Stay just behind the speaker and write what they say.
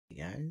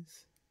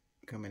guys,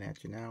 coming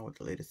at you now with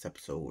the latest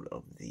episode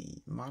of the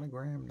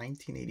Monogram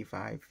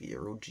 1985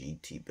 Fiero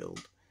GT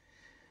build.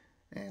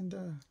 And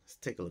let's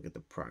take a look at the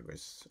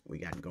progress we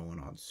got going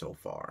on so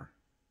far.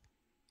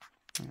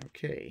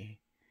 Okay,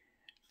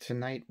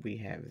 tonight we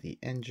have the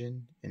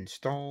engine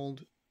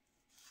installed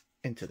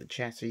into the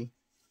chassis.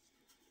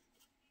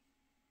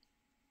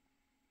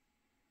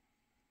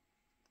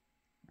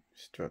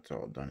 Struts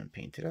all done and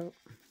painted up.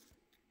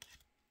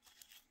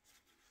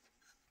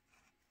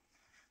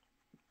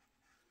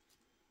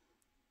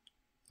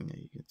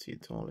 You can see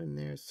it's all in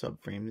there,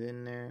 subframed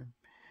in there.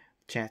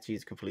 Chassis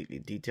is completely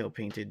detail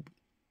painted.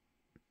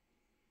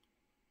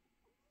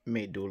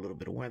 May do a little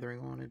bit of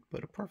weathering on it,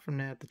 but apart from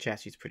that, the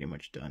chassis is pretty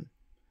much done.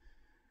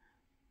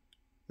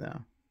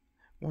 Now,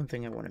 one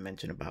thing I want to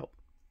mention about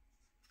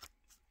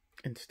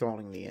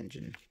installing the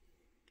engine.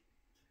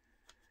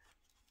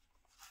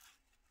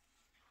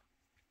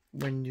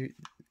 When you,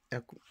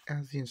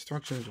 as the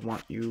instructions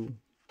want you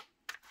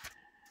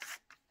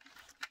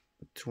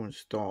to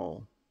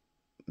install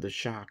the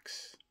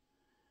shocks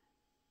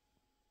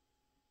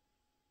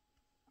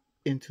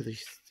into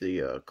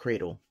the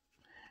cradle,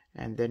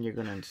 and then you're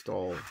going to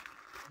install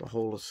the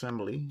whole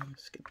assembly.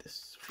 Let's get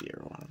this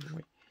fiero out of the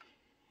way,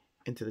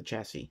 into the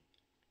chassis.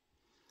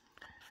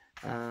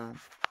 My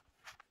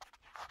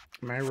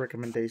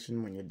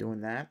recommendation when you're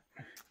doing that,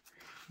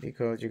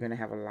 because you're going to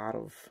have a lot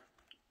of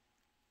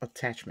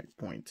attachment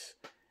points,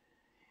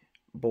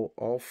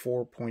 all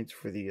 4 points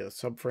for the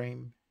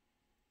subframe,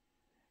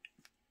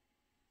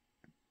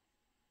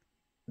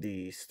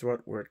 the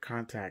strut where it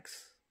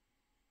contacts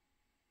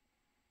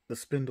the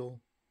spindle,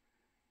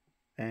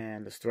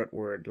 and the strut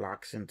where it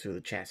locks into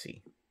the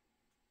chassis.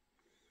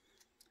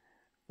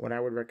 What I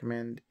would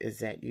recommend is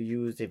that you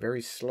use a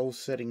very slow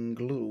setting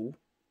glue,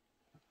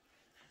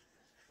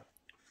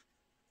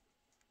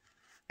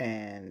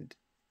 and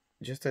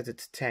just as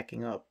it's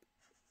tacking up,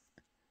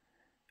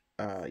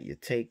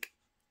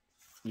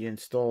 you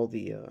install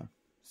the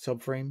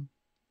subframe,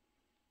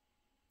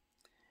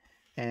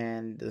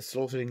 and the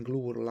slow setting glue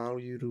would allow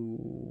you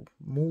to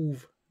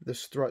move the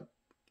strut,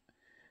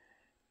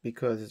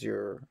 because as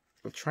you're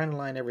trying to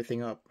line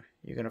everything up,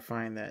 you're going to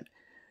find that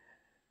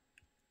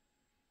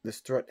the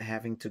strut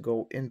having to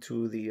go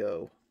into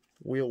the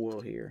wheel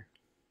well here,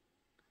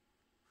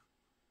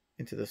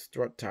 into the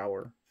strut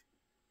tower,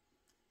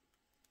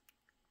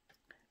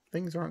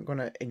 things aren't going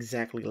to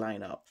exactly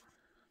line up.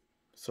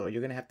 So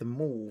you're going to have to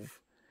move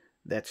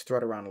that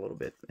strut around a little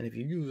bit. And if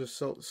you use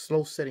a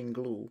slow setting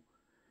glue,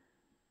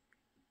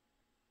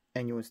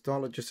 and you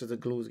install it just as the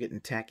glue is getting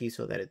tacky,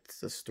 so that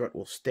the strut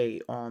will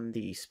stay on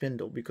the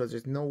spindle, because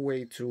there's no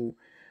way to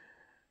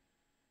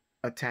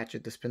attach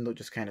it. The spindle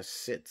just kind of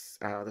sits.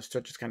 The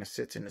strut just kind of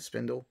sits in the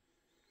spindle.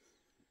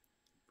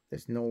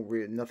 There's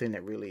nothing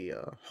that really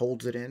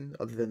holds it in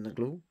other than the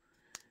glue.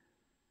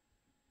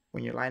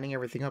 When you're lining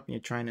everything up and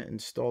you're trying to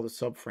install the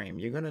subframe,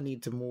 you're going to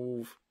need to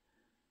move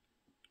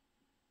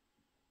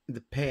the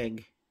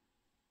peg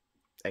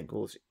that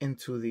goes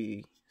into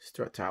the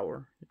strut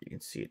tower. You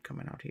can see it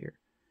coming out here.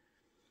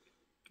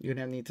 You're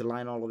going to need to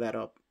line all of that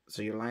up.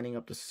 So you're lining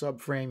up the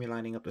subframe, you're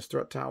lining up the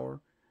strut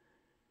tower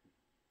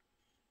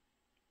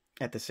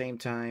at the same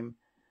time.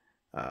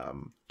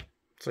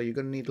 So you're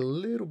going to need a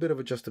little bit of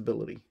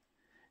adjustability.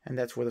 And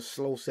that's where the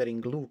slow setting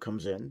glue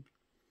comes in,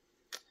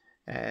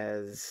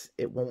 as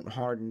it won't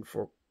harden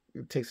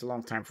it takes a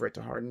long time for it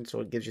to harden, so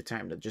it gives you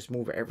time to just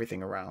move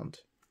everything around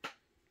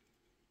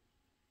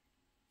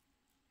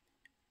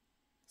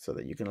so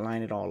that you can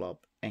line it all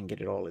up and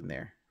get it all in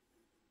there.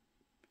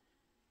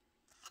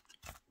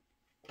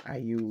 I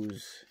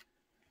use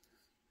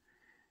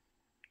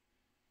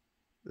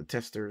the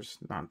Tester's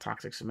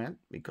non-toxic cement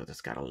because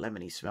it's got a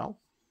lemony smell.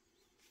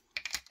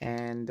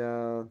 And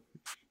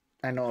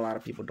I know a lot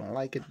of people don't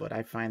like it, but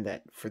I find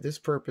that for this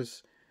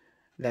purpose,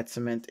 that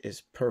cement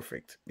is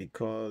perfect,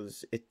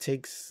 because it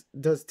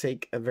does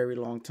take a very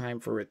long time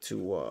for it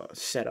to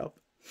set up.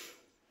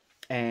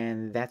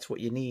 And that's what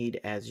you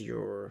need as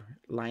you're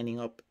lining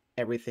up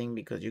everything,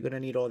 because you're going to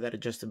need all that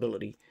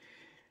adjustability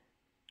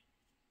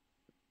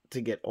to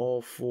get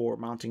all 4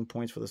 mounting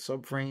points for the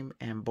subframe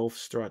and both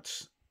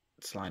struts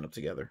to line up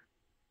together.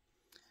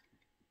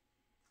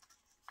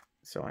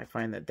 So I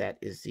find that that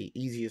is the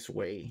easiest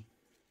way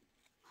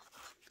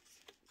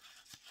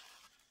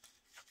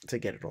to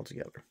get it all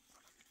together.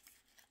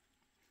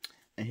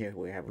 And here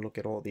we have a look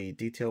at all the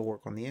detail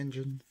work on the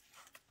engine.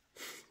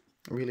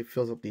 It really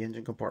fills up the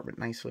engine compartment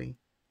nicely.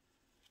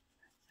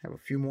 I have a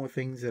few more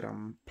things that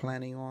I'm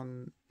planning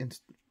on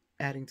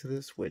adding to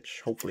this,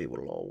 which hopefully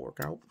will all work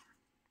out.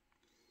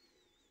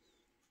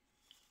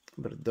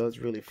 But it does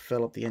really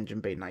fill up the engine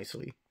bay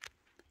nicely.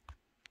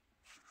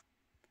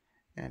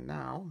 And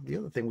now, the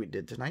other thing we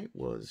did tonight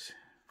was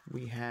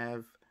we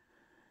have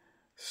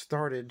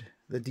started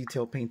the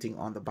detail painting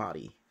on the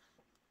body.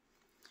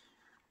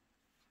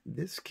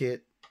 This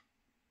kit,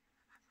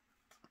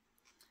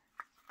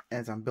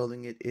 as I'm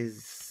building it,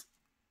 is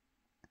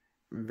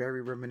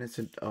very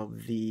reminiscent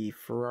of the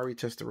Ferrari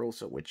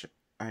Testarossa, which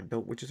I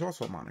built, which is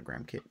also a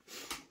Monogram kit.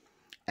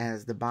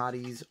 as the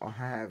bodies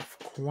have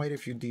quite a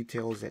few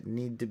details that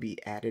need to be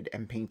added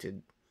and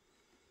painted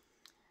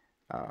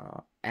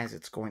as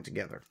it's going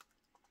together.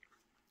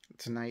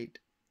 Tonight,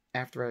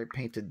 after I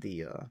painted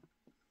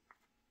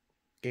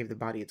gave the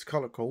body its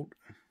color coat,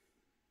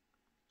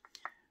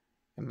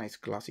 a nice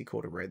glossy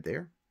coat of red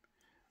there.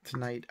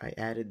 Tonight I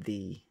added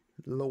the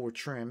lower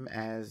trim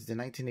as the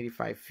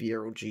 1985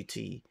 Fiero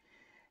GT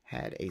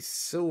had a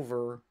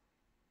silver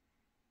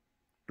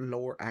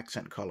lower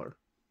accent color.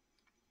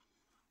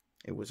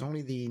 It was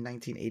only the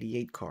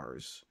 1988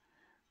 cars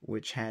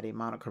which had a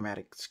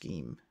monochromatic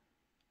scheme.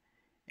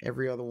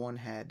 Every other one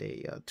had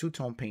a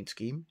two-tone paint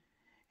scheme,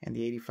 and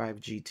the 85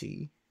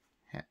 GT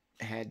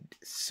had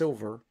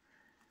silver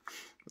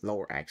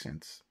lower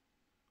accents.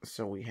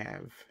 So we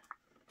have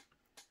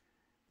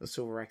the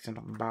silver accent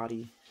on the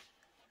body.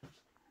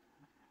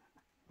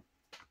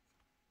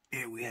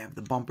 Here we have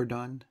the bumper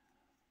done,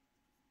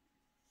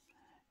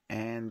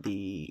 and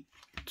the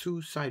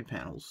two side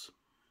panels,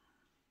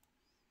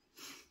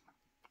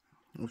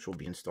 which will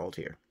be installed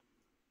here.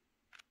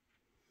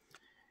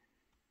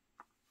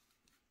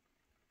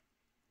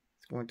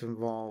 It's going to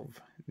involve,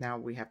 now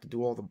we have to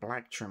do all the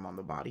black trim on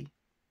the body,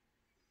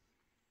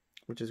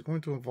 which is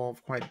going to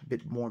involve quite a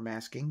bit more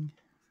masking,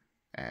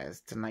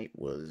 as tonight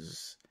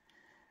was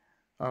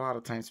a lot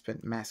of time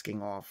spent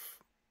masking off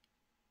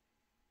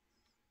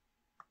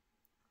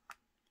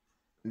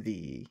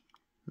the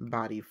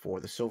body for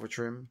the silver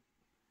trim.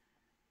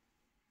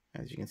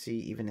 As you can see,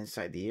 even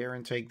inside the air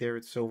intake there,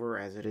 it's silver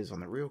as it is on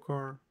the real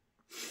car.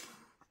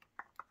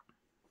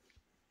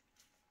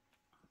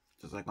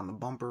 Just like on the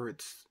bumper,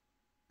 it's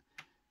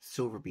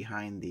silver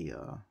behind the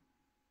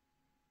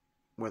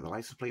where the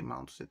license plate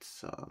mounts.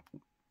 It's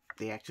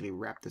they actually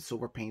wrap the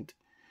silver paint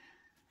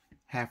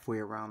halfway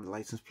around the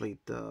license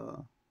plate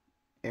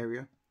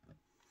area.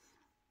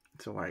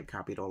 So I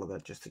copied all of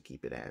that just to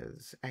keep it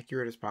as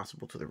accurate as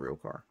possible to the real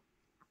car.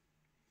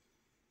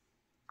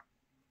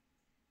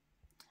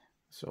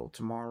 So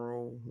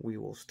tomorrow we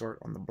will start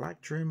on the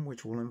black trim,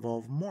 which will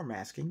involve more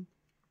masking,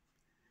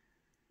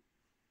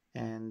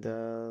 and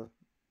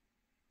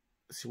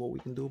see what we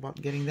can do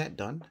about getting that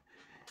done.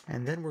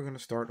 And then we're going to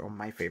start on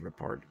my favorite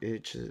part,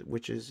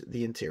 which is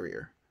the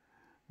interior.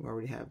 We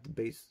already have the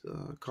base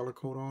color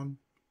coat on,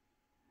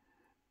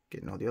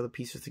 getting all the other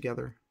pieces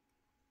together,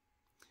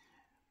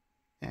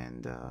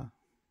 and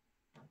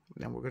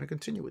then we're going to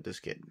continue with this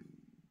kit.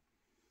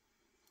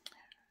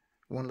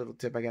 One little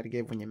tip I got to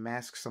give: when you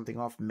mask something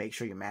off, make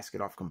sure you mask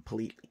it off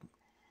completely,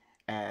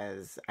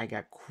 as I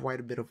got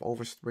quite a bit of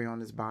overspray on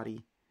this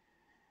body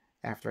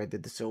after I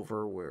did the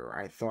silver, where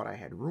I thought I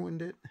had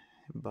ruined it,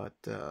 but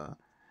the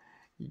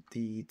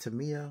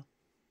Tamiya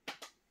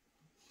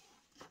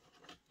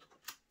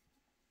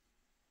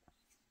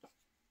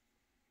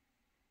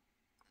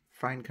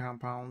fine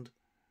compound,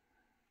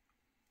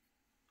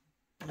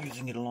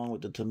 using it along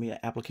with the Tamiya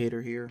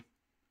applicator here,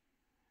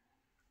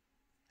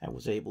 I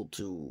was able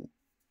to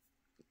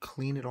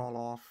clean it all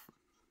off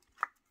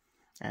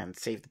and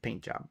save the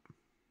paint job,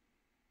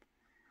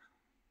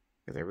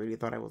 because I really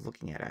thought I was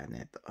looking at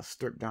a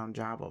stripped down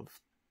job of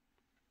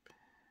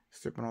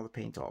stripping all the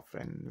paint off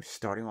and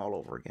starting all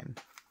over again.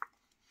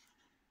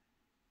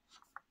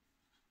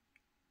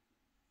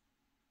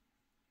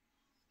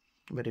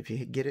 But if you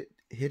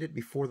hit it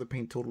before the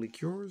paint totally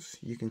cures,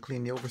 you can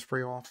clean the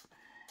overspray off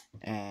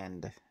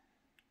and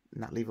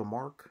not leave a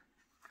mark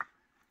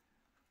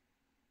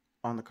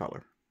on the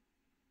color.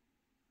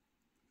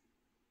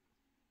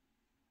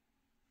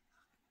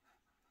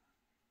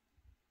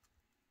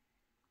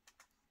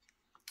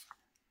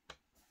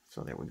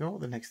 So there we go.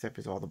 The next step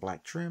is all the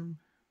black trim.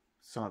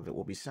 Some of it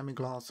will be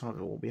semi-gloss, some of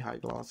it will be high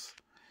gloss,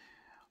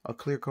 a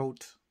clear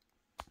coat,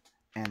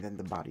 and then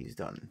the body is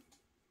done.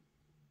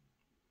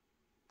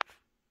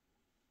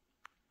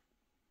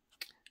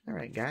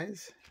 Alright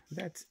guys,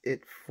 that's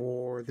it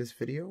for this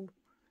video,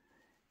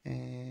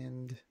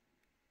 and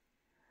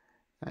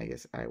I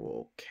guess I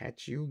will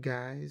catch you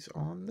guys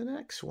on the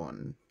next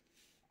one.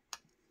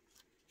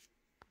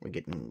 We're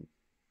getting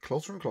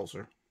closer and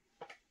closer.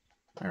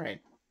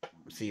 Alright,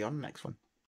 see you on the next one.